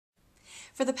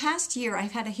For the past year,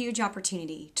 I've had a huge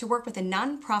opportunity to work with a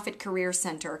nonprofit career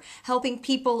center helping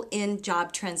people in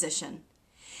job transition.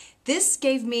 This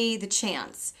gave me the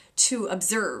chance to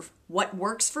observe what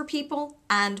works for people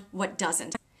and what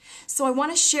doesn't. So I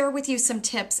want to share with you some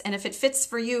tips, and if it fits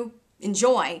for you,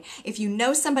 enjoy. If you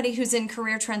know somebody who's in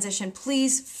career transition,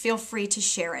 please feel free to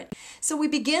share it. So we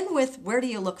begin with, where do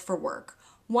you look for work?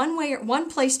 One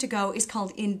place to go is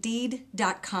called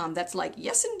Indeed.com. That's like,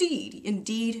 yes, indeed,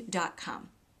 Indeed.com.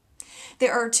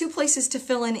 There are two places to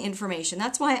fill in information.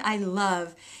 That's why I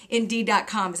love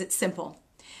Indeed.com, is it's simple.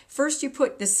 First, you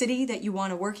put the city that you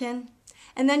want to work in,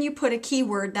 and then you put a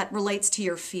keyword that relates to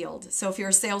your field. So if you're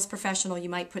a sales professional, you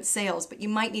might put sales, but you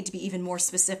might need to be even more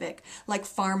specific, like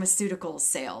pharmaceutical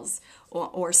sales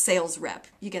or sales rep.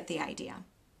 You get the idea.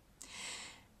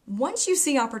 Once you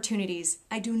see opportunities,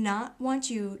 I do not want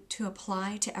you to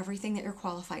apply to everything that you're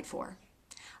qualified for.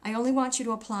 I only want you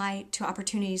to apply to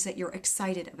opportunities that you're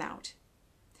excited about.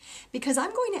 Because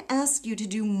I'm going to ask you to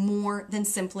do more than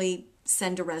simply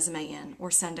send a resume in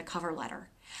or send a cover letter.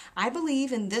 I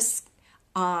believe in this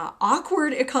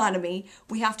awkward economy,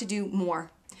 we have to do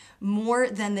more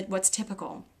than what's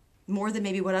typical, more than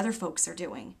maybe what other folks are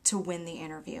doing to win the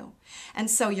interview. And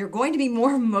so you're going to be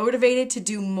more motivated to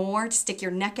do more, to stick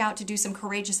your neck out, to do some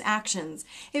courageous actions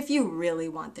if you really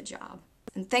want the job.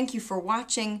 And thank you for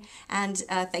watching, and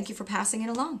thank you for passing it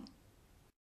along.